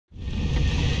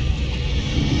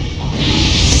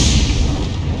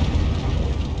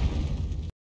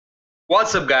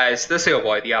What's up guys, this is your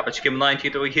boy the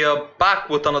HBHQ here, back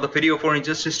with another video for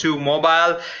Injustice 2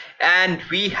 Mobile, and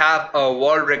we have a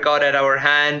world record at our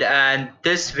hand. And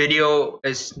this video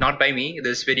is not by me,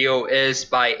 this video is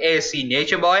by ASC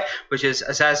Nature Boy, which is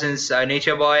Assassin's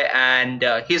Nature Boy, and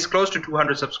he's close to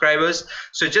 200 subscribers.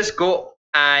 So just go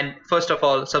and first of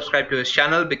all subscribe to his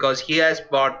channel, because he has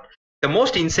brought the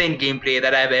most insane gameplay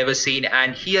that I've ever seen,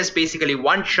 and he has basically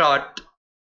one-shot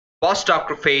Boss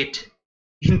Dr. Fate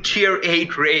in tier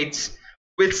 8 raids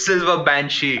with Silver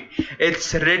Banshee.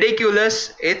 It's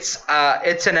ridiculous. It's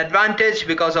an advantage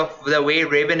because of the way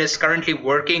Raven is currently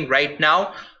working right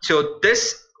now. So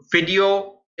this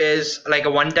video is like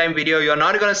a one-time video. You're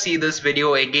not gonna see this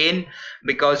video again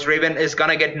because Raven is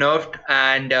gonna get nerfed,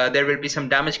 and there will be some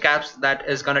damage caps that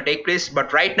is gonna take place.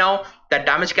 But right now that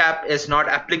damage cap is not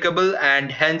applicable, and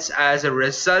hence as a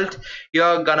result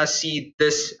you're gonna see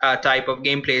this type of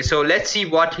gameplay. So let's see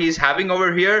what he's having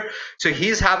over here. So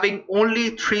he's having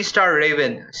only 3-star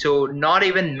Raven, so not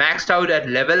even maxed out at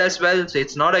level as well. So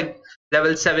it's not a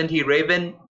level 70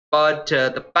 Raven, but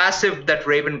the passive that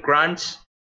Raven grants,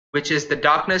 which is the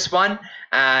darkness one,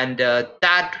 and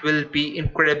that will be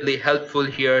incredibly helpful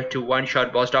here to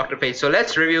one-shot Boss Dr. Fate. So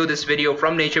let's review this video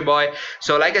from Nature Boy.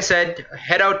 So like I said,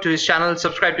 head out to his channel,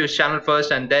 subscribe to his channel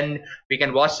first, and then we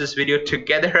can watch this video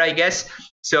together, I guess.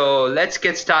 So let's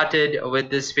get started with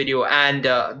this video, and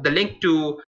the link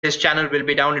to his channel will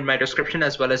be down in my description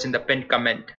as well as in the pinned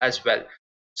comment as well.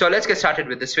 So let's get started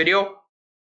with this video.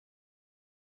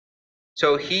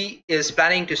 So he is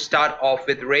planning to start off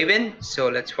with Raven. So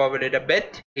let's forward it a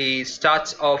bit. He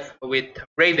starts off with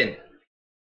Raven.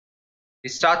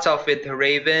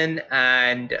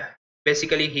 And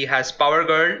basically he has Power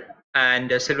Girl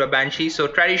and Silver Banshee. So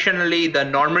traditionally the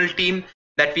normal team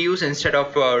that we use, instead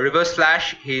of Reverse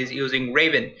Flash, he's using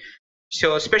Raven.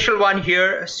 So special one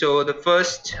here. So the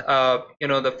first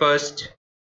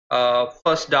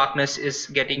first darkness is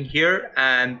getting here,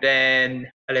 and then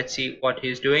let's see what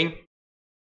he's doing.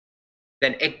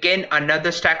 Then again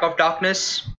another stack of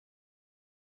darkness.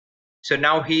 So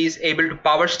now he's able to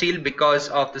power steal because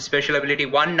of the special ability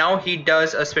 1. Now he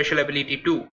does a special ability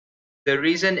 2. The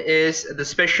reason is the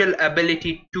special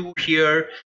ability 2 here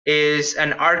is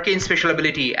an arcane special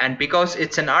ability, and because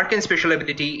it's an arcane special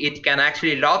ability, it can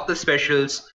actually lock the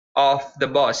specials of the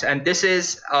boss. And this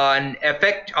is an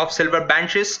effect of Silver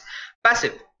Banshee's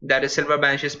passive. That is, Silver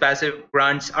Banshee's passive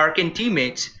grants arcane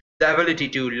teammates the ability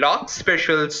to lock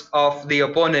specials of the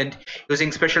opponent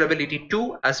using special ability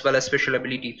 2 as well as special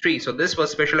ability 3. So this was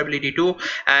special ability 2,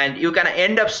 and you can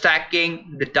end up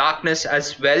stacking the darkness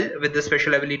as well with the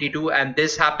special ability 2, and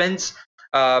this happens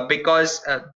because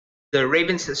the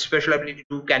Raven's special ability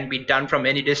 2 can be done from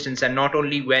any distance, and not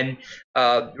only when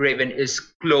Raven is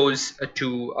close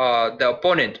to the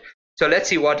opponent. So let's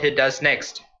see what he does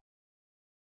next.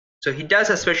 So he does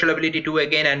a special ability 2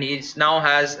 again, and he now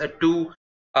has a 2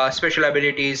 special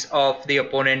abilities of the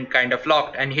opponent kind of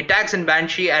locked, and he tags in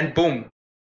Banshee, and boom,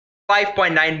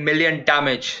 5.9 million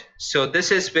damage. So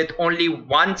this is with only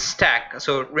 1 stack.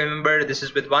 So remember, this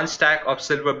is with 1 stack of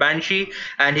Silver Banshee,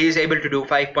 and he is able to do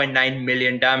 5.9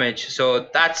 million damage. So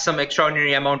that's some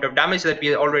extraordinary amount of damage that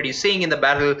we are already seeing in the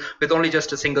battle with only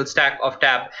just a single stack of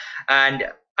tab. And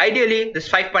ideally this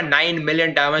 5.9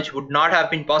 million damage would not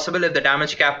have been possible if the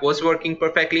damage cap was working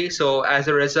perfectly. So as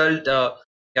a result,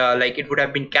 like it would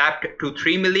have been capped to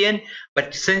 3 million,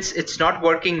 but since it's not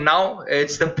working now,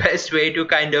 it's the best way to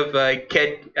kind of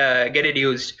get it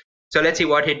used. So let's see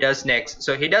what he does next.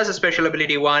 So he does a special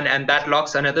ability 1, and that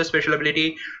locks another special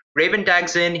ability. Raven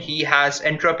tags in. He has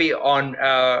entropy on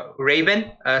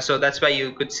Raven, so that's why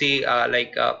you could see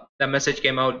the message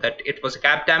came out that it was a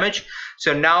cap damage.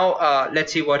 So now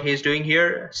let's see what he's doing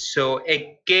here. So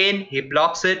again he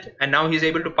blocks it, and now he's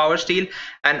able to power steal,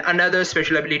 and another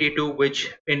special ability 2,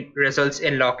 which results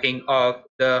in locking of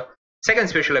the second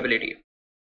special ability.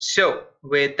 So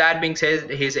with that being said,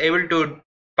 he's able to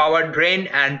power drain,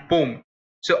 and boom,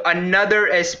 so another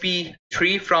SP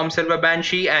 3 from Silver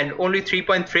Banshee, and only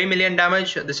 3.3 million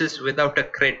damage. This is without a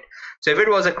crit. So if it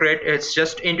was a crit, it's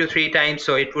just into 3 times,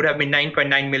 so it would have been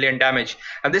 9.9 million damage.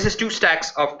 And this is 2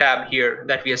 stacks of tab here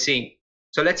that we are seeing.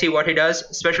 So let's see what he does.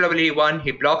 Special ability 1,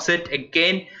 he blocks it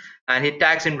again, and he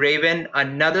tags in Raven.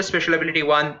 Another special ability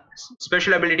 1.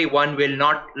 Special ability 1 will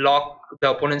not lock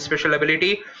the opponent's special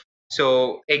ability.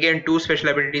 So again 2 special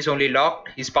abilities only locked.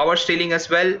 He's power stealing as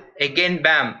well. Again,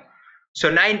 bam. So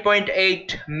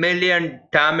 9.8 million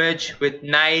damage with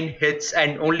 9 hits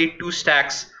and only 2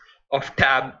 stacks of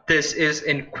tab. This is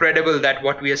incredible, that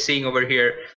what we are seeing over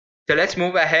here. So let's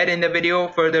move ahead in the video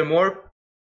furthermore.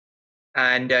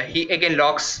 And he again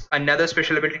locks another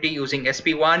special ability using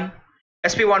SP1.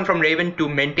 SP1 from Raven to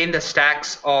maintain the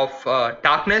stacks of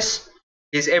darkness.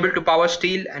 He's able to power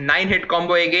steal a 9-hit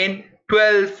combo again,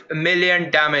 12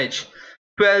 million damage.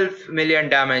 12 million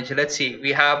damage. Let's see,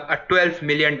 we have a 12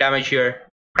 million damage here,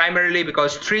 primarily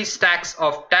because 3 stacks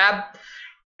of tab,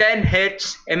 10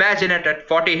 hits. Imagine it at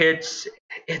 40 hits.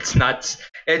 It's nuts.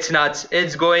 It's nuts.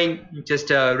 It's going just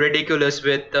ridiculous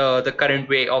with the current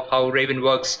way of how Raven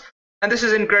works. And this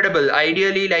is incredible.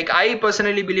 Ideally, like, I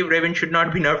personally believe Raven should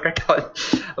not be nerfed at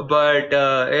all, but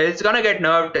it's gonna get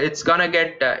nerfed. It's gonna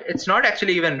get it's not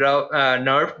actually even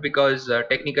nerfed, because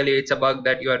technically it's a bug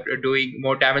that you are doing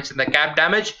more damage than the cap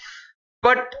damage.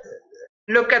 But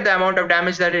look at the amount of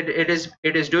damage that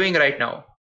it is doing right now.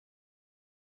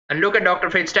 And look at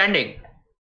Dr. Fate standing.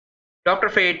 Dr.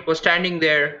 Fate was standing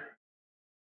there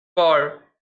for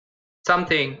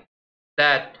something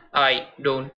that I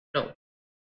don't know.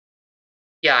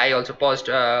 Yeah, I also paused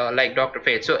like Dr.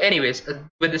 Fate. So anyways,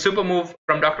 with the super move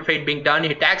from Dr. Fate being done, he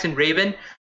attacks in Raven,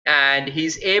 and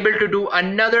he's able to do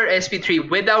another SP3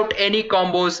 without any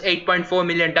combos, 8.4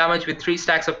 million damage with 3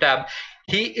 stacks of tab.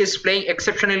 He is playing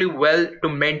exceptionally well to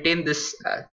maintain this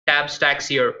tab stacks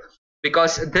here,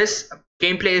 because this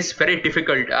gameplay is very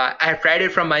difficult. I have tried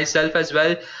it from myself as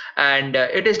well, and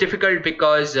it is difficult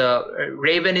because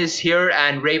Raven is here,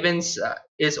 and Raven's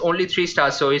is only 3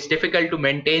 stars, so it's difficult to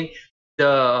maintain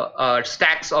the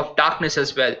stacks of darkness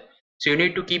as well. So you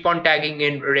need to keep on tagging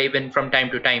in Raven from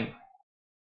time to time.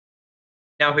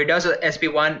 Now he does a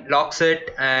SP1, locks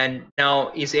it, and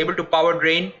now he's able to power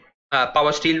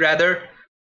steal rather.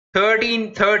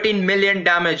 13 million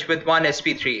damage with 1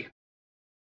 SP3.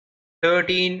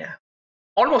 13,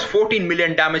 almost 14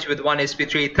 million damage with 1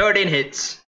 SP3. 13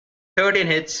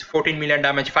 hits, 14 million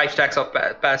damage, 5 stacks of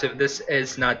passive. This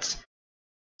is nuts.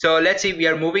 So let's see, we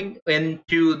are moving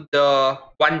into the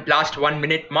last 1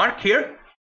 minute mark here,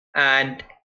 and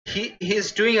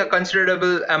he's doing a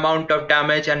considerable amount of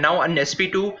damage. And now on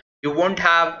SP2, you won't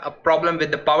have a problem with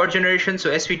the power generation,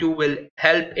 so SP2 will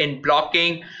help in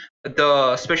blocking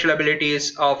the special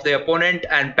abilities of the opponent.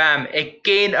 And bam,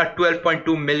 again a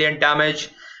 12.2 million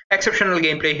damage. Exceptional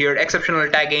gameplay here, exceptional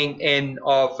tagging in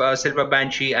of Silver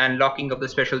Banshee and locking of the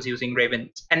specials using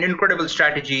Raven. An incredible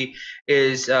strategy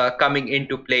is coming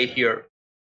into play here.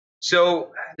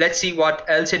 So let's see what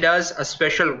else it does. A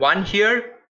special 1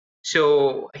 here.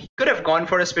 So he could have gone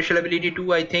for a special ability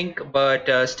 2, I think,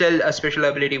 but still a special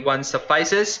ability 1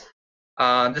 suffices.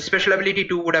 The special ability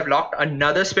 2 would have locked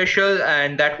another special,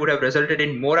 and that would have resulted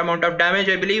in more amount of damage,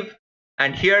 I believe.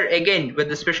 And here again, with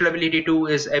the special ability 2,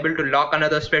 is able to lock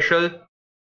another special,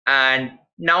 and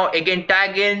now again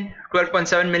tag in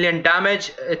 12.7 million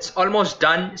damage. It's almost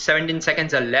done. 17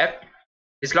 seconds are left.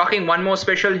 He's locking one more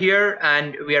special here,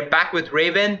 and we are back with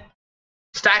Raven.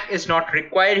 Stack is not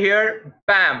required here.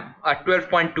 Bam, a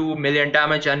 12.2 million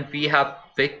damage, and we have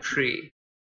victory.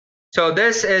 So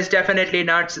this is definitely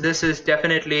nuts. This is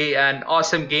definitely an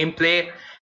awesome gameplay.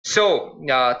 So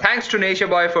thanks to Nature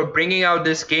Boy for bringing out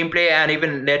this gameplay and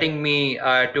even letting me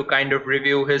to kind of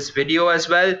review his video as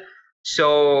well.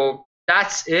 So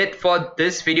that's it for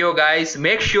this video, guys.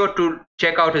 Make sure to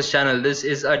check out his channel. This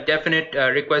is a definite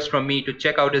request from me to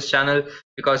check out his channel,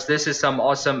 because this is some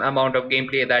awesome amount of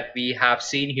gameplay that we have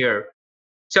seen here.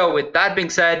 So with that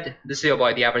being said, this is your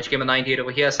boy, the Average Gamer 98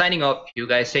 over here, signing off. You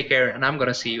guys take care, and I'm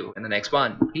gonna see you in the next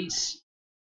one. Peace.